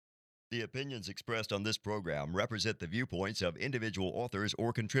The opinions expressed on this program represent the viewpoints of individual authors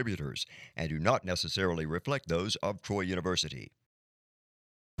or contributors and do not necessarily reflect those of Troy University.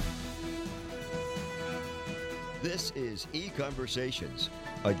 This is E-Conversations,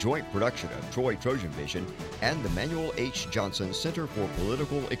 a joint production of Troy Trojan Vision and the Manuel H. Johnson Center for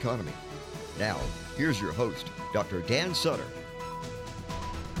Political Economy. Now, here's your host, Dr. Dan Sutter.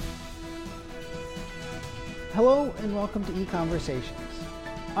 Hello and welcome to E-Conversations.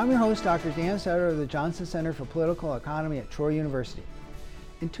 I'm your host, Dr. Dan Sutter of the Johnson Center for Political Economy at Troy University.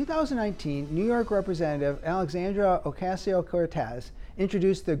 In 2019, New York Representative Alexandria Ocasio-Cortez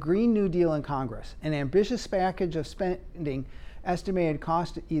introduced the Green New Deal in Congress, an ambitious package of spending estimated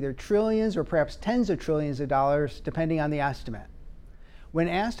cost either trillions or perhaps tens of trillions of dollars, depending on the estimate. When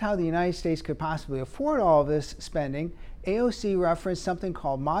asked how the United States could possibly afford all of this spending, AOC referenced something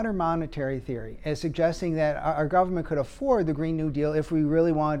called modern monetary theory as suggesting that our government could afford the Green New Deal if we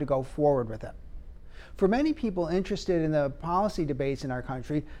really wanted to go forward with it. For many people interested in the policy debates in our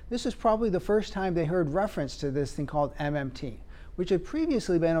country, this was probably the first time they heard reference to this thing called MMT, which had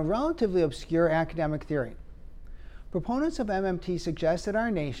previously been a relatively obscure academic theory. Proponents of MMT suggest that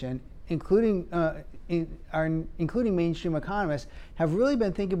our nation, including mainstream economists, have really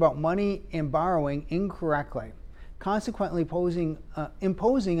been thinking about money and borrowing incorrectly, consequently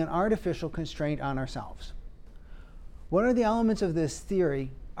imposing an artificial constraint on ourselves. What are the elements of this theory?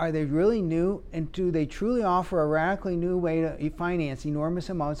 Are they really new, and do they truly offer a radically new way to finance enormous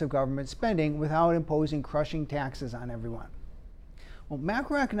amounts of government spending without imposing crushing taxes on everyone? Well,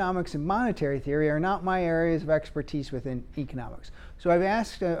 macroeconomics and monetary theory are not my areas of expertise within economics, so I've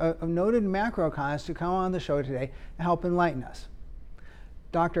asked a noted macroeconomist to come on the show today and help enlighten us.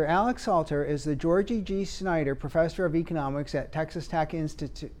 Dr. Alex Salter is the Georgie G. Snyder Professor of Economics at Texas Tech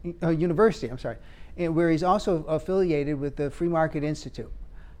University, where he's also affiliated with the Free Market Institute.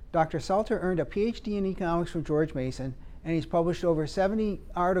 Dr. Salter earned a PhD in economics from George Mason, and he's published over 70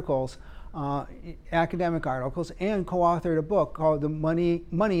 articles, academic articles, and co-authored a book called The Money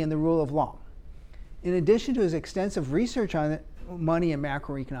and the Rule of Law. In addition to his extensive research on money and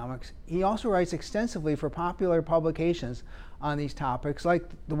macroeconomics, he also writes extensively for popular publications on these topics like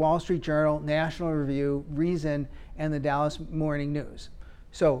the Wall Street Journal, National Review, Reason, and the Dallas Morning News.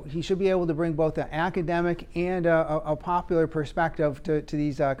 So he should be able to bring both an academic and a popular perspective to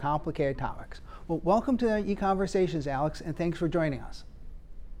these complicated topics. Well, welcome to E-Conversations, Alex, and thanks for joining us.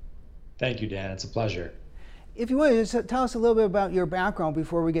 Thank you, Dan. It's a pleasure. If you would, just tell us a little bit about your background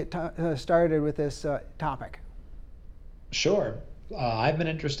before we get started with this topic. Sure. I've been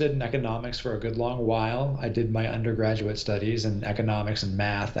interested in economics for a good long while. I did my undergraduate studies in economics and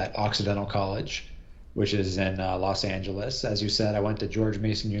math at Occidental College, which is in Los Angeles. As you said, I went to George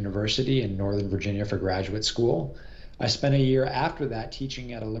Mason University in Northern Virginia for graduate school. I spent a year after that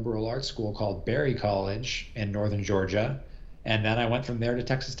teaching at a liberal arts school called Berry College in Northern Georgia. And then I went from there to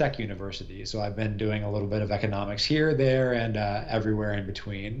Texas Tech University. So I've been doing a little bit of economics here, there, and everywhere in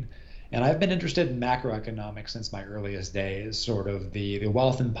between. And I've been interested in macroeconomics since my earliest days, sort of the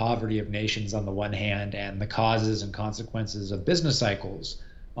wealth and poverty of nations on the one hand, and the causes and consequences of business cycles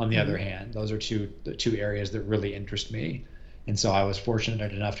on the other hand. Those are the two areas that really interest me. And so I was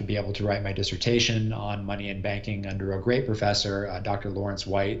fortunate enough to be able to write my dissertation on money and banking under a great professor, Dr. Lawrence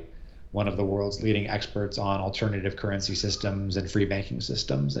White, one of the world's leading experts on alternative currency systems and free banking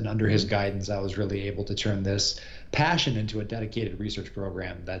systems. And under his guidance, I was really able to turn this passion into a dedicated research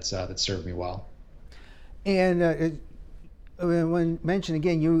program that served me well. And when mentioned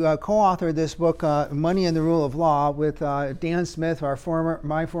again, you co-authored this book, Money and the Rule of Law, with Dan Smith,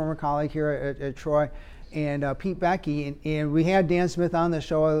 my former colleague here at Troy, and Pete Becky, and we had Dan Smith on the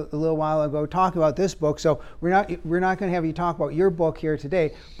show a little while ago talking about this book. So we're not going to have you talk about your book here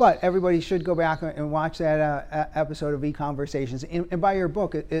today, but everybody should go back and watch that episode of E-Conversations and buy your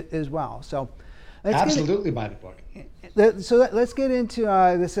book as well. So absolutely buy the book. So let's get into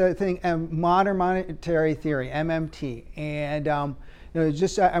this thing, modern monetary theory, MMT, and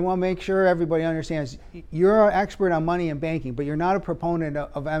I want to make sure everybody understands you're an expert on money and banking, but you're not a proponent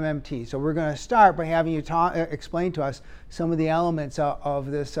of MMT. So we're going to start by having you explain to us some of the elements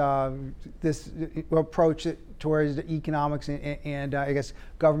of this approach towards economics and I guess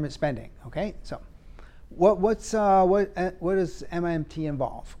government spending. Okay, so what does MMT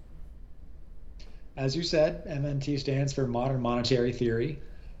involve? As you said, MMT stands for modern monetary theory.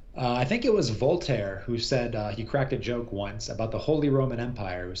 I think it was Voltaire who said, he cracked a joke once about the Holy Roman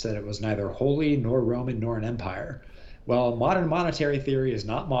Empire, who said it was neither holy nor Roman nor an empire. Well, modern monetary theory is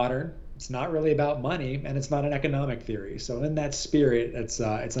not modern. It's not really about money, and it's not an economic theory. So in that spirit, it's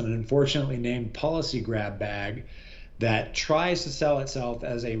an unfortunately named policy grab bag that tries to sell itself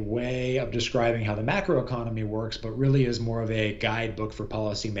as a way of describing how the macroeconomy works, but really is more of a guidebook for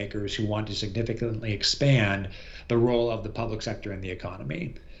policymakers who want to significantly expand the role of the public sector in the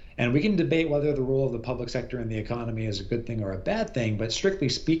economy. And we can debate whether the role of the public sector in the economy is a good thing or a bad thing, but strictly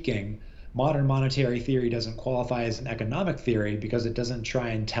speaking, modern monetary theory doesn't qualify as an economic theory because it doesn't try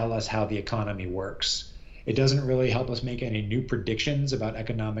and tell us how the economy works. It doesn't really help us make any new predictions about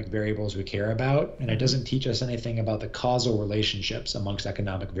economic variables we care about, and it doesn't teach us anything about the causal relationships amongst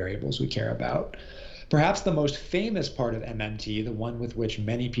economic variables we care about. Perhaps the most famous part of MMT, the one with which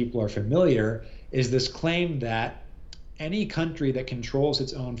many people are familiar, is this claim that any country that controls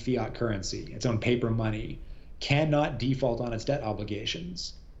its own fiat currency, its own paper money, cannot default on its debt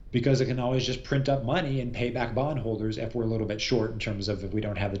obligations because it can always just print up money and pay back bondholders if we're a little bit short in terms of if we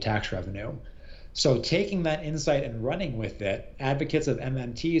don't have the tax revenue. So taking that insight and running with it, advocates of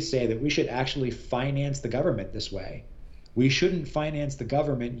MMT say that we should actually finance the government this way. We shouldn't finance the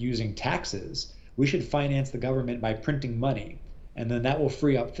government using taxes. We should finance the government by printing money. And then that will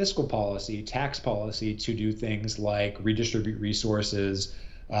free up fiscal policy, tax policy, to do things like redistribute resources,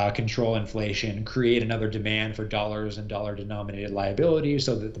 control inflation, create another demand for dollars and dollar-denominated liabilities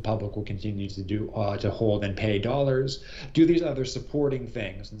so that the public will continue to hold and pay dollars, do these other supporting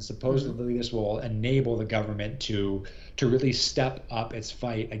things. And supposedly this will enable the government to really step up its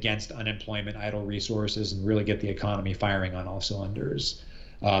fight against unemployment, idle resources, and really get the economy firing on all cylinders.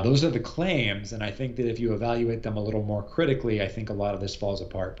 Those are the claims, and I think that if you evaluate them a little more critically, I think a lot of this falls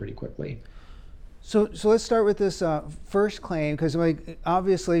apart pretty quickly. So let's start with this first claim, because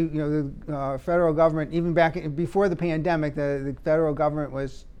obviously, the federal government, even before the pandemic, the federal government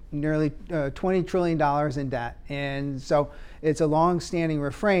was nearly $20 trillion in debt, and so it's a long-standing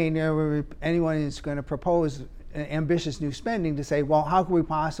refrain. Anyone is going to propose ambitious new spending to say, well, how can we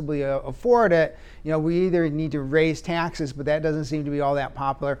possibly afford it? We either need to raise taxes, but that doesn't seem to be all that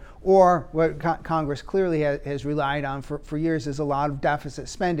popular, or what Congress clearly has relied on for years is a lot of deficit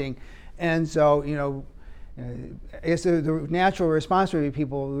spending. And so, it's the natural response for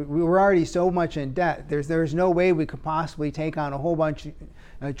people. We were already so much in debt. There's no way we could possibly take on a whole bunch,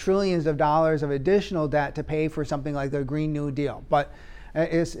 trillions of dollars of additional debt to pay for something like the Green New Deal. But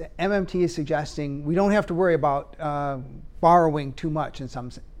MMT is suggesting we don't have to worry about borrowing too much in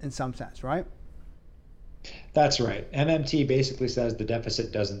some sense, right? That's right. MMT basically says the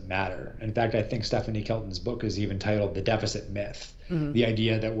deficit doesn't matter. In fact, I think Stephanie Kelton's book is even titled The Deficit Myth. Mm-hmm. The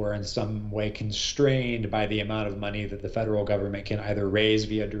idea that we're in some way constrained by the amount of money that the federal government can either raise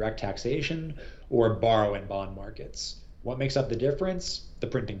via direct taxation or borrow in bond markets. What makes up the difference? The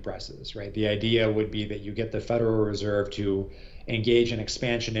printing presses, right? The idea would be that you get the Federal Reserve to engage in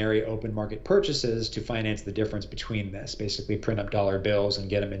expansionary open market purchases to finance the difference between this, basically print up dollar bills and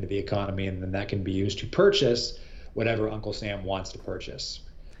get them into the economy, and then that can be used to purchase whatever Uncle Sam wants to purchase.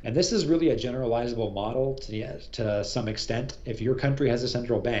 And this is really a generalizable model to some extent. If your country has a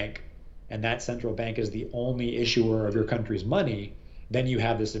central bank and that central bank is the only issuer of your country's money, then you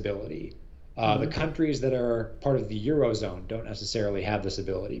have this ability. The countries that are part of the Eurozone don't necessarily have this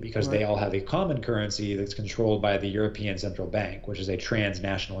ability because they all have a common currency that's controlled by the European Central Bank, which is a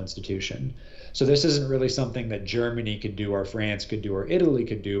transnational institution. So this isn't really something that Germany could do or France could do or Italy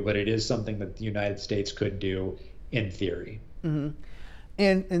could do, but it is something that the United States could do in theory. Mm-hmm.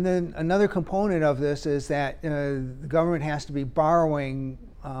 And then another component of this is that the government has to be borrowing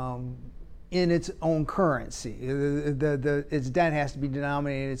in its own currency. Its debt has to be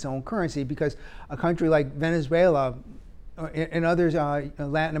denominated in its own currency because a country like Venezuela and other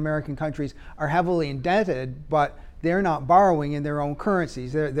Latin American countries are heavily indebted, but they're not borrowing in their own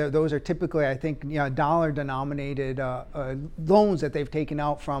currencies. Those are typically, I think, dollar-denominated loans that they've taken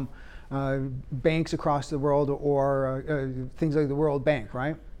out from banks across the world or things like the World Bank,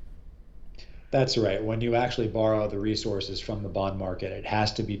 right? That's right. When you actually borrow the resources from the bond market, it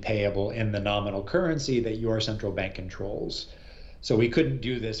has to be payable in the nominal currency that your central bank controls. So we couldn't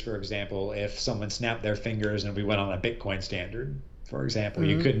do this, for example, if someone snapped their fingers and we went on a Bitcoin standard, for example.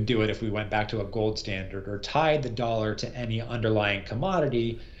 Mm-hmm. You couldn't do it if we went back to a gold standard or tied the dollar to any underlying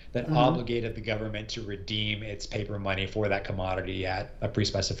commodity that obligated the government to redeem its paper money for that commodity at a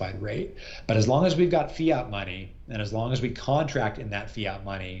pre-specified rate. But as long as we've got fiat money and as long as we contract in that fiat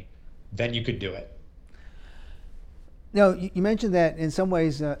money, then you could do it. Now, you mentioned that in some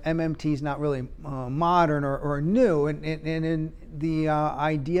ways MMT is not really modern or new, and the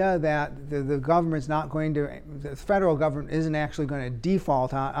idea that the government's not going to, the federal government isn't actually going to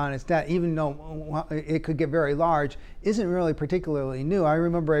default on its debt, even though it could get very large, isn't really particularly new. I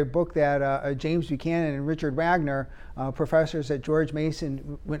remember a book that James Buchanan and Richard Wagner, professors at George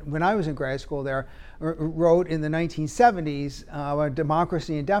Mason, when I was in grad school there, wrote in the 1970s,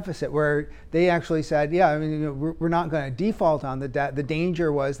 Democracy in Deficit, where they actually said, yeah, I mean, we're not going to default on the debt. The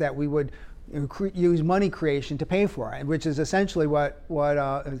danger was that we would use money creation to pay for it, which is essentially what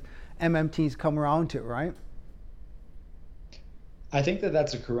MMT's come around to, right? I think that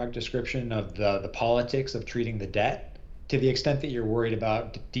that's a correct description of the politics of treating the debt. To the extent that you're worried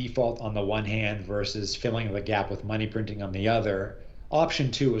about default on the one hand versus filling the gap with money printing on the other,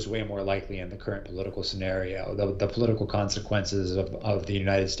 option two is way more likely in the current political scenario. The political consequences of the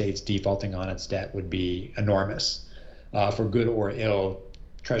United States defaulting on its debt would be enormous. For good or ill,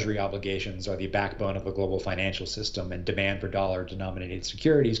 Treasury obligations are the backbone of the global financial system, and demand for dollar-denominated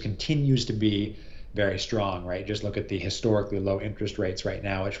securities continues to be very strong, right? Just look at the historically low interest rates right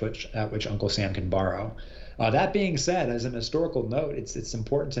now at which Uncle Sam can borrow. That being said, as an historical note, it's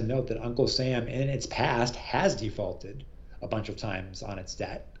important to note that Uncle Sam in its past has defaulted a bunch of times on its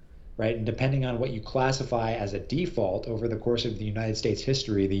debt, right? And depending on what you classify as a default over the course of the United States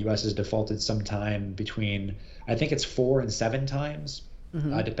history, the U.S. has defaulted sometime between, I think it's 4 and 7 times.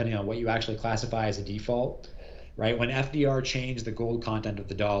 Depending on what you actually classify as a default, right? When FDR changed the gold content of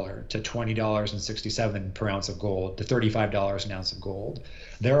the dollar to $20.67 per ounce of gold to $35 an ounce of gold,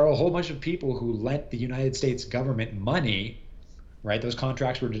 there are a whole bunch of people who lent the United States government money, right? Those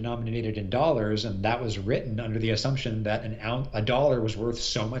contracts were denominated in dollars, and that was written under the assumption that a dollar was worth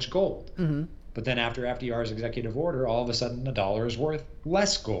so much gold. But then after FDR's executive order, all of a sudden a dollar is worth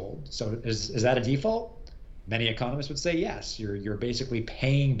less gold. So is that a default? Many economists would say yes. You're basically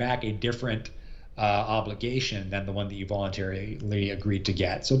paying back a different obligation than the one that you voluntarily agreed to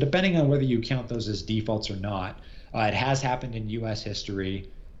get. So depending on whether you count those as defaults or not, it has happened in U.S. history,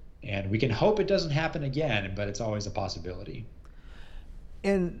 and we can hope it doesn't happen again, but it's always a possibility.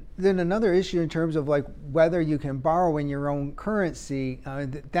 And then another issue in terms of like whether you can borrow in your own currency,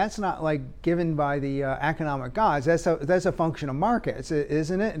 that's not like given by the economic gods. That's a function of markets,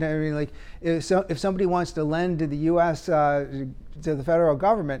 isn't it? And I mean, like if somebody wants to lend to the U.S. To the federal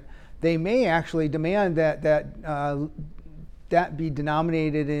government, they may actually demand that be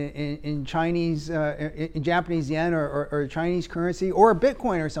denominated in Chinese, in Japanese yen or Chinese currency or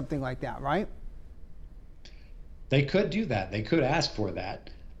Bitcoin or something like that, right? They could do that. They could ask for that.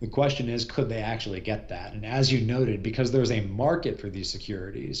 The question is, could they actually get that? And as you noted, because there's a market for these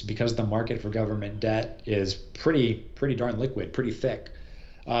securities, because the market for government debt is pretty darn liquid, pretty thick,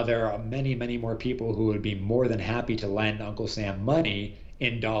 there are many, many more people who would be more than happy to lend Uncle Sam money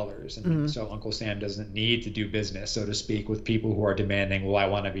in dollars. And so Uncle Sam doesn't need to do business, so to speak, with people who are demanding, well, I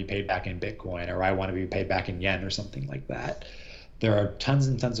want to be paid back in Bitcoin, or I want to be paid back in yen or something like that. There are tons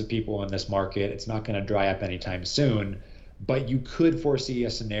and tons of people in this market. It's not going to dry up anytime soon, but you could foresee a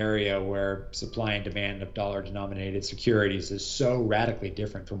scenario where supply and demand of dollar-denominated securities is so radically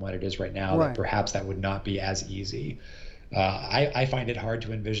different from what it is right now that perhaps that would not be as easy. I find it hard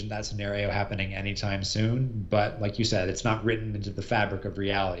to envision that scenario happening anytime soon, but like you said, it's not written into the fabric of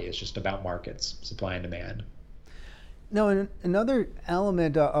reality. It's just about markets, supply and demand. No, another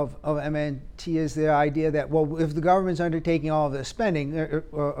element of MMT is the idea that, well, if the government's undertaking all of this spending,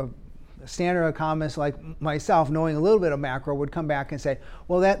 a standard economist like myself, knowing a little bit of macro, would come back and say,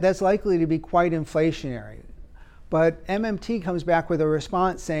 well, that's likely to be quite inflationary. But MMT comes back with a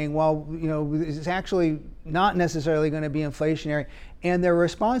response saying, well, it's actually not necessarily going to be inflationary. And their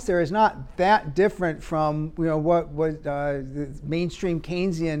response there is not that different from what the mainstream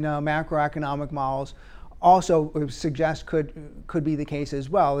Keynesian macroeconomic models also suggest could be the case as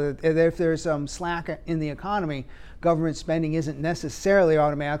well. If there's some slack in the economy, government spending isn't necessarily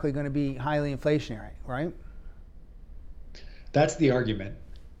automatically going to be highly inflationary, right? That's the argument.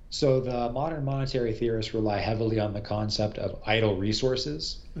 So the modern monetary theorists rely heavily on the concept of idle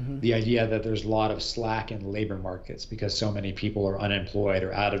resources, the idea that there's a lot of slack in labor markets because so many people are unemployed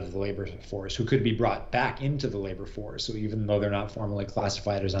or out of the labor force who could be brought back into the labor force. So even though they're not formally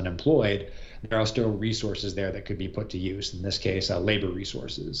classified as unemployed, there are still resources there that could be put to use, in this case, labor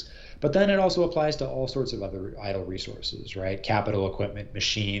resources. But then it also applies to all sorts of other idle resources, right? Capital equipment,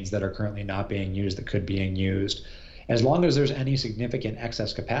 machines that are currently not being used that could be being used. As long as there's any significant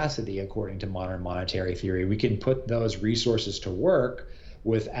excess capacity, according to modern monetary theory, we can put those resources to work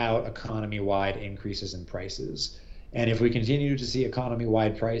without economy-wide increases in prices. And if we continue to see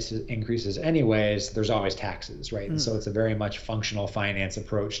economy-wide price increases anyways, there's always taxes, right? And so it's a very much functional finance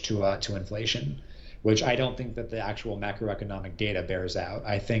approach to inflation. which I don't think that the actual macroeconomic data bears out.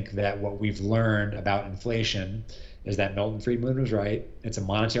 I think that what we've learned about inflation is that Milton Friedman was right. It's a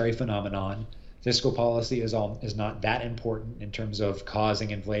monetary phenomenon. Fiscal policy is not that important in terms of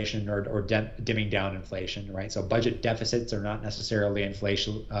causing inflation or dimming down inflation, right? So budget deficits are not necessarily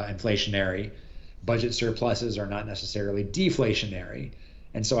inflationary. Budget surpluses are not necessarily deflationary.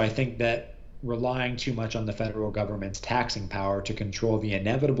 And so I think that relying too much on the federal government's taxing power to control the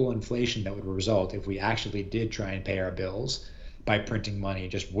inevitable inflation that would result if we actually did try and pay our bills by printing money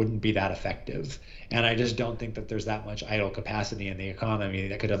just wouldn't be that effective. And I just don't think that there's that much idle capacity in the economy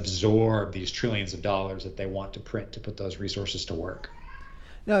that could absorb these trillions of dollars that they want to print to put those resources to work.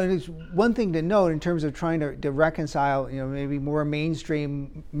 No, it's one thing to note in terms of trying to reconcile, maybe more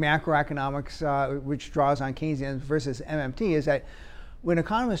mainstream macroeconomics, which draws on Keynesian versus MMT, is that when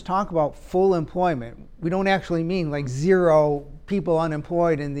economists talk about full employment, we don't actually mean like zero people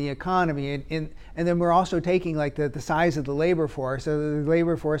unemployed in the economy. And then we're also taking like the size of the labor force, so the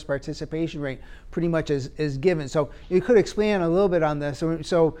labor force participation rate pretty much is given. So you could expand a little bit on this.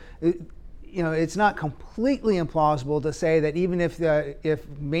 So it's not completely implausible to say that even if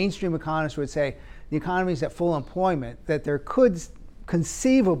mainstream economists would say the economy is at full employment, that there could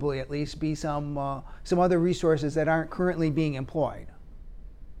conceivably at least be some other resources that aren't currently being employed.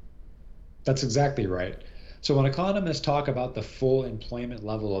 That's exactly right. So when economists talk about the full employment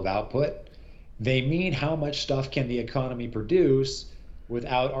level of output, they mean how much stuff can the economy produce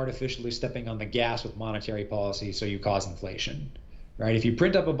without artificially stepping on the gas with monetary policy so you cause inflation, right? If you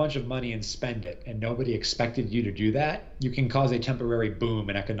print up a bunch of money and spend it and nobody expected you to do that, you can cause a temporary boom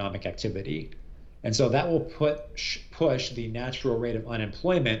in economic activity. And so that will push the natural rate of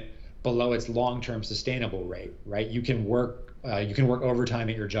unemployment below its long-term sustainable rate, right? You can work overtime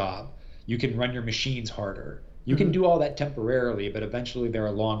at your job. You can run your machines harder. You can do all that temporarily, but eventually there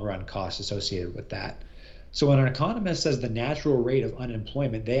are long-run costs associated with that. So when an economist says the natural rate of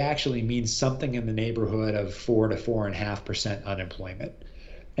unemployment, they actually mean something in the neighborhood of 4 to 4.5% unemployment.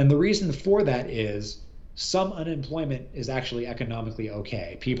 And the reason for that is some unemployment is actually economically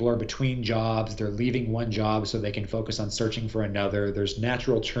okay. People are between jobs, they're leaving one job so they can focus on searching for another. There's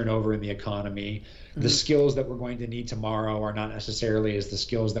natural turnover in the economy. The skills that we're going to need tomorrow are not necessarily as the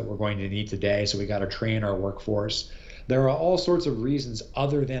skills that we're going to need today, so we got to train our workforce. There are all sorts of reasons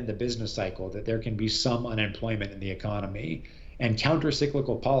other than the business cycle that there can be some unemployment in the economy. And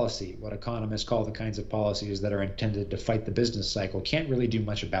counter-cyclical policy, what economists call the kinds of policies that are intended to fight the business cycle, can't really do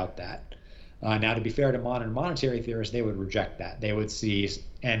much about that. Now, to be fair to modern monetary theorists, they would reject that. They would see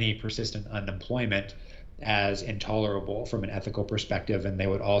any persistent unemployment as intolerable from an ethical perspective, and they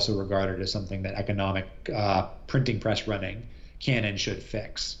would also regard it as something that economic printing press running can and should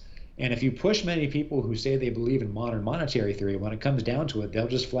fix. And if you push many people who say they believe in modern monetary theory, when it comes down to it, they'll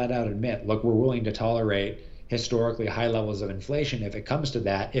just flat out admit, look, we're willing to tolerate historically high levels of inflation if it comes to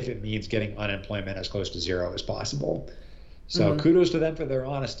that, if it means getting unemployment as close to zero as possible. So kudos to them for their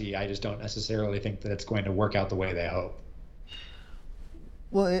honesty. I just don't necessarily think that it's going to work out the way they hope.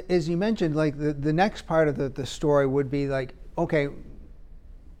 Well, as you mentioned, like the next part of the story would be like, okay,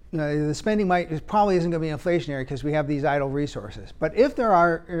 the spending probably isn't going to be inflationary because we have these idle resources. But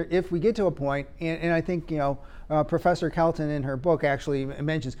if we get to a point, and I think Professor Kelton in her book actually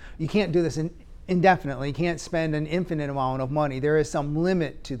mentions you can't do this indefinitely. You can't spend an infinite amount of money. There is some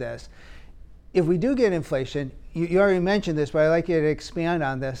limit to this. If we do get inflation, you already mentioned this, but I'd like you to expand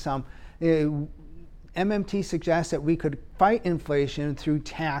on this. MMT suggests that we could fight inflation through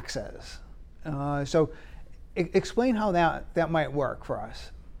taxes. So explain how that might work for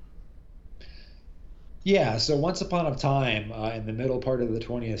us. Yeah, so once upon a time, in the middle part of the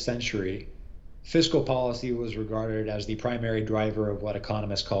 20th century, fiscal policy was regarded as the primary driver of what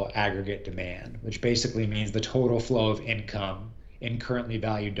economists call aggregate demand, which basically means the total flow of income in currently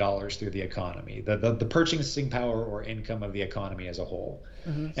valued dollars through the economy, the purchasing power or income of the economy as a whole.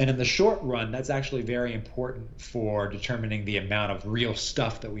 And in the short run, that's actually very important for determining the amount of real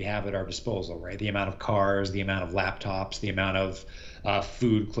stuff that we have at our disposal, right? The amount of cars, the amount of laptops, the amount of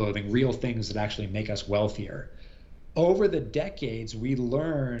food, clothing, real things that actually make us wealthier. Over the decades, we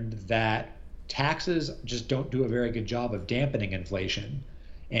learned that taxes just don't do a very good job of dampening inflation.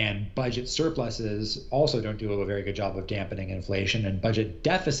 And budget surpluses also don't do a very good job of dampening inflation, and budget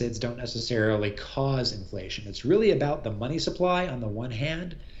deficits don't necessarily cause inflation. It's really about the money supply on the one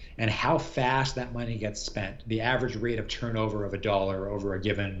hand and how fast that money gets spent, the average rate of turnover of a dollar over a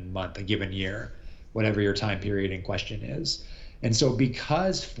given month, a given year, whatever your time period in question is. And so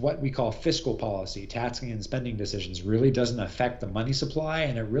because what we call fiscal policy, taxing and spending decisions, really doesn't affect the money supply,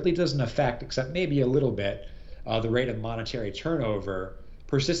 and it really doesn't affect, except maybe a little bit, the rate of monetary turnover,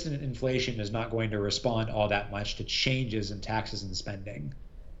 persistent inflation is not going to respond all that much to changes in taxes and spending.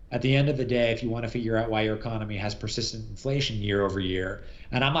 At the end of the day, if you want to figure out why your economy has persistent inflation year over year,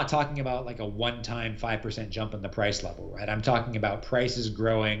 and I'm not talking about like a one-time 5% jump in the price level, right? I'm talking about prices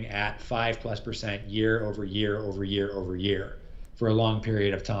growing at 5+% year over year over year over year for a long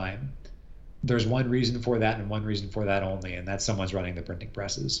period of time. There's one reason for that and one reason for that only, and that's someone's running the printing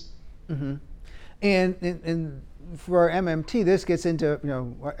presses. Mm-hmm. And for MMT, this gets into,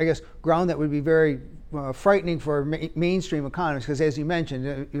 I guess, ground that would be very frightening for mainstream economists, because as you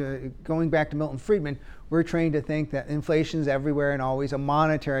mentioned, going back to Milton Friedman, we're trained to think that inflation is everywhere and always a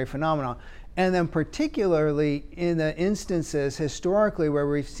monetary phenomenon. And then particularly in the instances historically where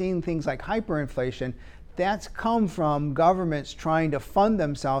we've seen things like hyperinflation, that's come from governments trying to fund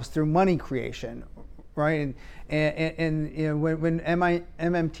themselves through money creation, right? And when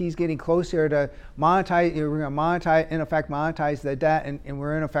MMT is getting closer to monetize, we're going to monetize the debt, and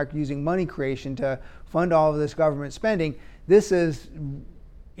we're in effect using money creation to fund all of this government spending. This is,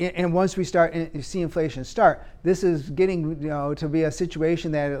 and once we start see inflation start, this is getting to be a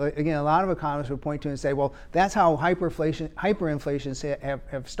situation that, again, a lot of economists would point to and say, well, that's how hyperinflation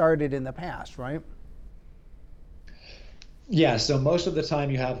have started in the past, right? Yeah, so most of the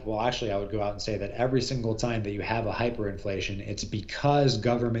time you have, well, actually, I would go out and say that every single time that you have a hyperinflation, it's because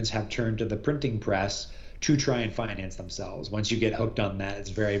governments have turned to the printing press to try and finance themselves. Once you get hooked on that, it's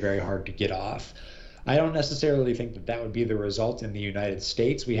very, very hard to get off. I don't necessarily think that that would be the result in the United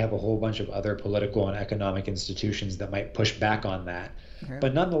States. We have a whole bunch of other political and economic institutions that might push back on that. Okay.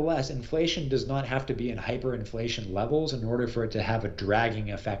 But nonetheless, inflation does not have to be in hyperinflation levels in order for it to have a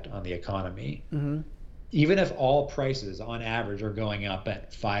dragging effect on the economy. Mm-hmm. Even if all prices on average are going up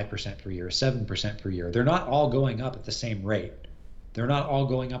at 5% per year, 7% per year, they're not all going up at the same rate. They're not all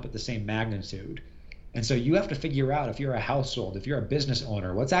going up at the same magnitude. And so you have to figure out, if you're a household, if you're a business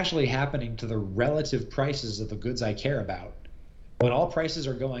owner, what's actually happening to the relative prices of the goods I care about. When all prices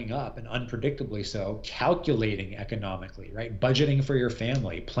are going up, and unpredictably so, calculating economically, right? Budgeting for your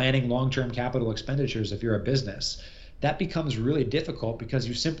family, planning long-term capital expenditures if you're a business, that becomes really difficult because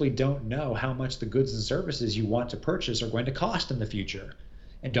you simply don't know how much the goods and services you want to purchase are going to cost in the future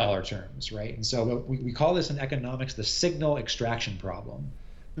in dollar terms, right? And so we call this in economics the signal extraction problem.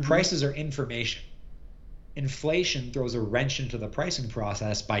 Mm-hmm. Prices are information. Inflation throws a wrench into the pricing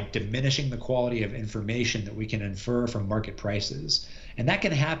process by diminishing the quality of information that we can infer from market prices. And that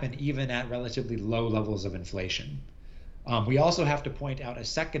can happen even at relatively low levels of inflation. We also have to point out a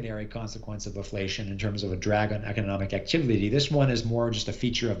secondary consequence of inflation in terms of a drag on economic activity. This one is more just a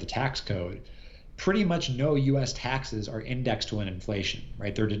feature of the tax code. Pretty much no U.S. taxes are indexed to an inflation,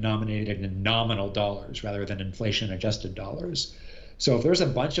 right? They're denominated in nominal dollars rather than inflation-adjusted dollars. So if there's a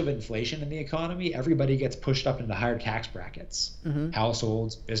bunch of inflation in the economy, everybody gets pushed up into higher tax brackets. Mm-hmm.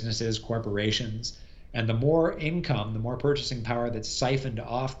 Households, businesses, corporations. And the more income, the more purchasing power that's siphoned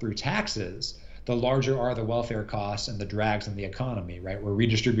off through taxes, the larger are the welfare costs and the drags in the economy, right? We're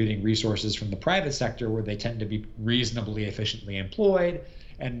redistributing resources from the private sector where they tend to be reasonably efficiently employed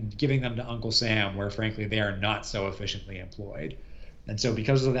and giving them to Uncle Sam where, frankly, they are not so efficiently employed. And so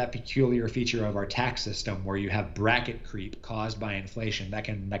because of that peculiar feature of our tax system where you have bracket creep caused by inflation, that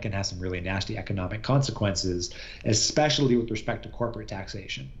can have some really nasty economic consequences, especially with respect to corporate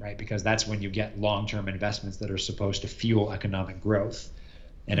taxation, right? Because that's when you get long-term investments that are supposed to fuel economic growth.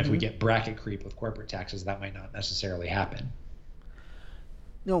 And if we get bracket creep with corporate taxes, that might not necessarily happen.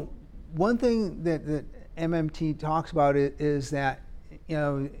 One thing that MMT talks about is that,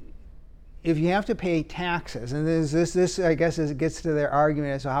 if you have to pay taxes, and this I guess as it gets to their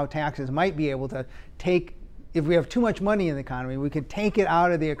argument as to how taxes might be able to take, if we have too much money in the economy, we could take it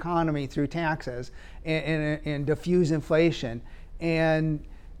out of the economy through taxes and diffuse inflation. And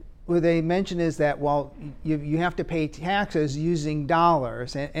what they mention is that, well, you have to pay taxes using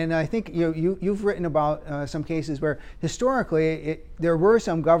dollars, and I think you've written about some cases where historically there were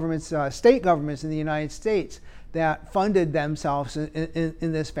some governments, state governments in the United States that funded themselves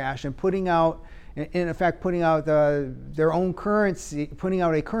in this fashion, putting out their own currency, putting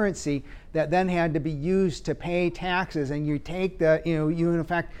out a currency that then had to be used to pay taxes, and you take you in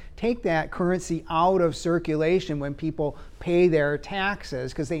effect take that currency out of circulation when people pay their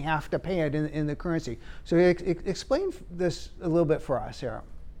taxes because they have to pay it in the currency. So explain this a little bit for us here.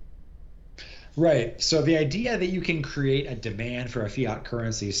 Right. So the idea that you can create a demand for a fiat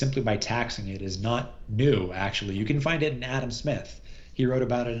currency simply by taxing it is not new, actually. You can find it in Adam Smith. He wrote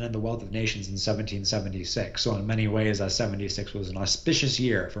about it in The Wealth of Nations in 1776. So in many ways, 76 was an auspicious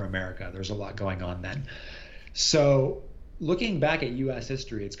year for America. There's a lot going on then. So looking back at US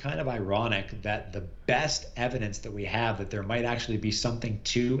history, it's kind of ironic that the best evidence that we have that there might actually be something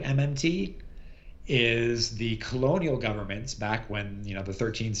to MMT is the colonial governments back when, the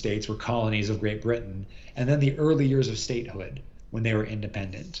 13 states were colonies of Great Britain, and then the early years of statehood when they were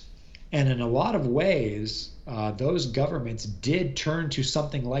independent. And in a lot of ways, those governments did turn to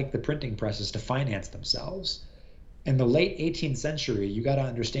something like the printing presses to finance themselves. In the late 18th century, you got to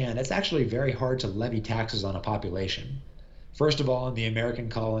understand, it's actually very hard to levy taxes on a population. First of all, in the American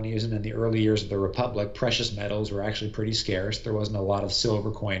colonies and in the early years of the Republic, precious metals were actually pretty scarce. There wasn't a lot of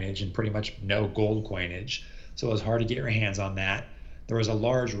silver coinage and pretty much no gold coinage. So it was hard to get your hands on that. There was a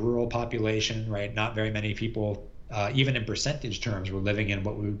large rural population, right? Not very many people, even in percentage terms, were living in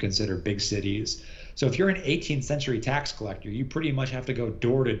what we would consider big cities. So if you're an 18th century tax collector, you pretty much have to go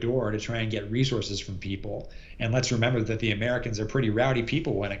door to door to try and get resources from people. And let's remember that the Americans are pretty rowdy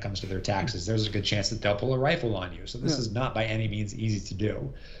people when it comes to their taxes. There's a good chance that they'll pull a rifle on you. So this is not by any means easy to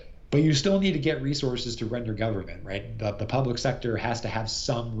do. But you still need to get resources to run your government, right? The public sector has to have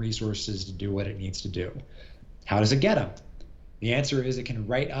some resources to do what it needs to do. How does it get them? The answer is it can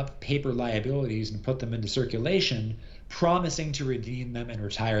write up paper liabilities and put them into circulation, promising to redeem them and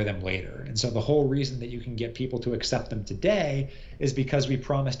retire them later. And so the whole reason that you can get people to accept them today is because we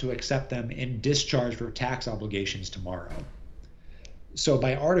promise to accept them in discharge for tax obligations tomorrow. So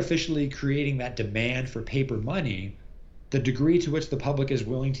by artificially creating that demand for paper money, the degree to which the public is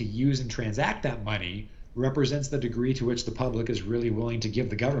willing to use and transact that money represents the degree to which the public is really willing to give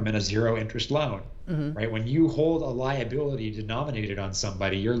the government a zero interest loan, right? When you hold a liability denominated on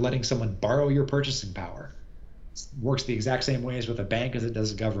somebody, you're letting someone borrow your purchasing power. It works the exact same way as with a bank as it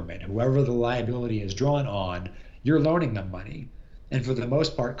does a government. Whoever the liability is drawn on, you're loaning them money. And for the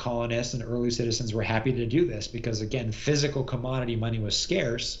most part, colonists and early citizens were happy to do this because, again, physical commodity money was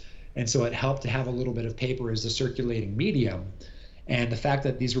scarce. And so it helped to have a little bit of paper as the circulating medium. And the fact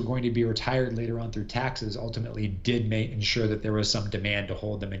that these were going to be retired later on through taxes ultimately did ensure that there was some demand to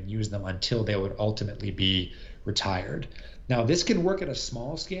hold them and use them until they would ultimately be retired. Now, this can work at a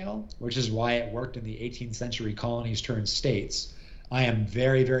small scale, which is why it worked in the 18th century colonies turned states. I am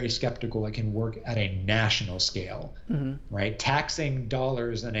very, very skeptical it can work at a national scale, right? Taxing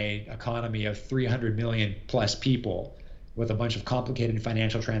dollars in an economy of 300 million plus people with a bunch of complicated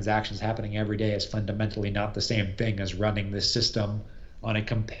financial transactions happening every day is fundamentally not the same thing as running this system on a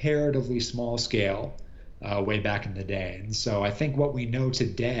comparatively small scale way back in the day. And so I think what we know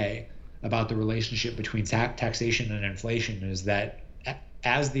today about the relationship between taxation and inflation is that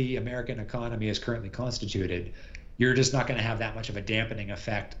as the American economy is currently constituted, you're just not going to have that much of a dampening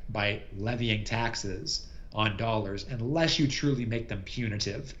effect by levying taxes on dollars unless you truly make them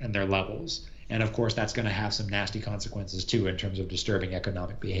punitive in their levels. And of course, that's going to have some nasty consequences too in terms of disturbing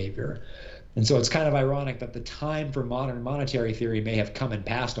economic behavior. And so it's kind of ironic that the time for modern monetary theory may have come and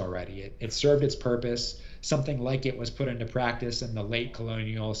passed already. It served its purpose. Something like it was put into practice in the late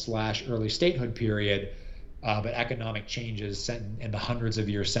colonial / early statehood period, but economic changes in the hundreds of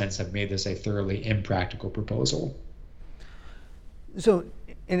years since have made this a thoroughly impractical proposal. So,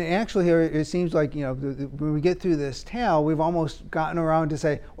 and actually here it seems like, when we get through this tale, we've almost gotten around to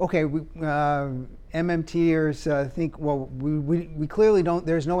say, okay, MMTers think, well, we clearly don't,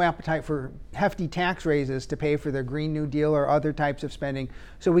 there's no appetite for hefty tax raises to pay for the Green New Deal or other types of spending,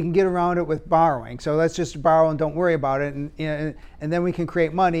 so we can get around it with borrowing. So let's just borrow and don't worry about it, and then we can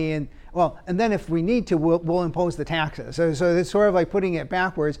create money, and then if we need to, we'll impose the taxes. So it's sort of like putting it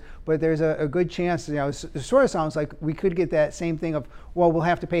backwards, but there's a good chance, it sort of sounds like we could get that same thing of, well, we'll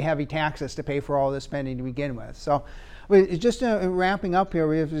have to pay heavy taxes to pay for all this spending to begin with. So just wrapping up here,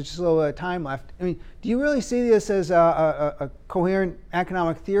 we have just a little time left. I mean, do you really see this as a coherent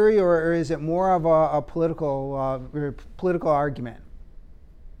economic theory, or is it more of a political argument?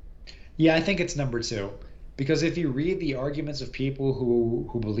 Yeah, I think it's number two. Because if you read the arguments of people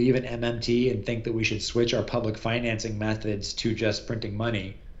who believe in MMT and think that we should switch our public financing methods to just printing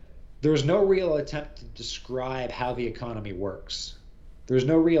money, there's no real attempt to describe how the economy works. There's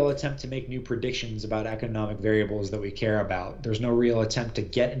no real attempt to make new predictions about economic variables that we care about. There's no real attempt to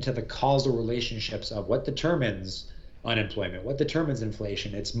get into the causal relationships of what determines unemployment, what determines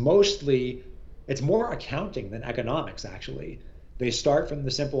inflation. It's more accounting than economics, actually. They start from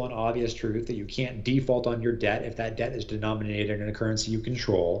the simple and obvious truth that you can't default on your debt if that debt is denominated in a currency you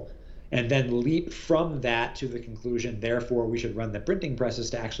control, and then leap from that to the conclusion, therefore, we should run the printing presses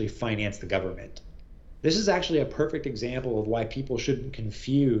to actually finance the government. This is actually a perfect example of why people shouldn't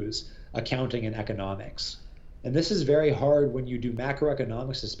confuse accounting and economics. And this is very hard when you do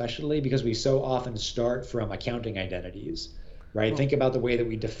macroeconomics, especially because we so often start from accounting identities. right? Think about the way that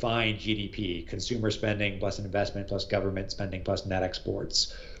we define GDP, consumer spending plus investment plus government spending plus net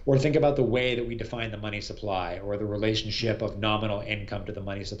exports. Or think about the way that we define the money supply or the relationship of nominal income to the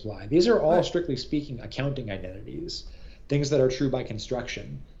money supply. These are all, strictly speaking, accounting identities, things that are true by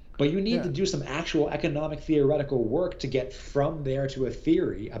construction. But you need to do some actual economic theoretical work to get from there to a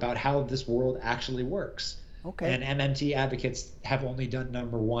theory about how this world actually works. Okay. And MMT advocates have only done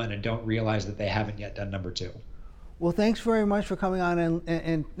number one and don't realize that they haven't yet done number two. Well, thanks very much for coming on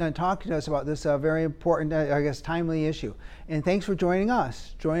and talking to us about this very important, I guess, timely issue. And thanks for joining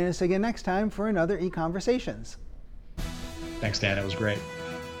us. Join us again next time for another eConversations. Thanks, Dan. It was great.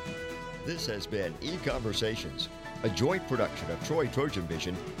 This has been eConversations, a joint production of Troy Trojan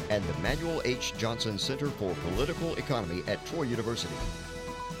Vision and the Manuel H. Johnson Center for Political Economy at Troy University.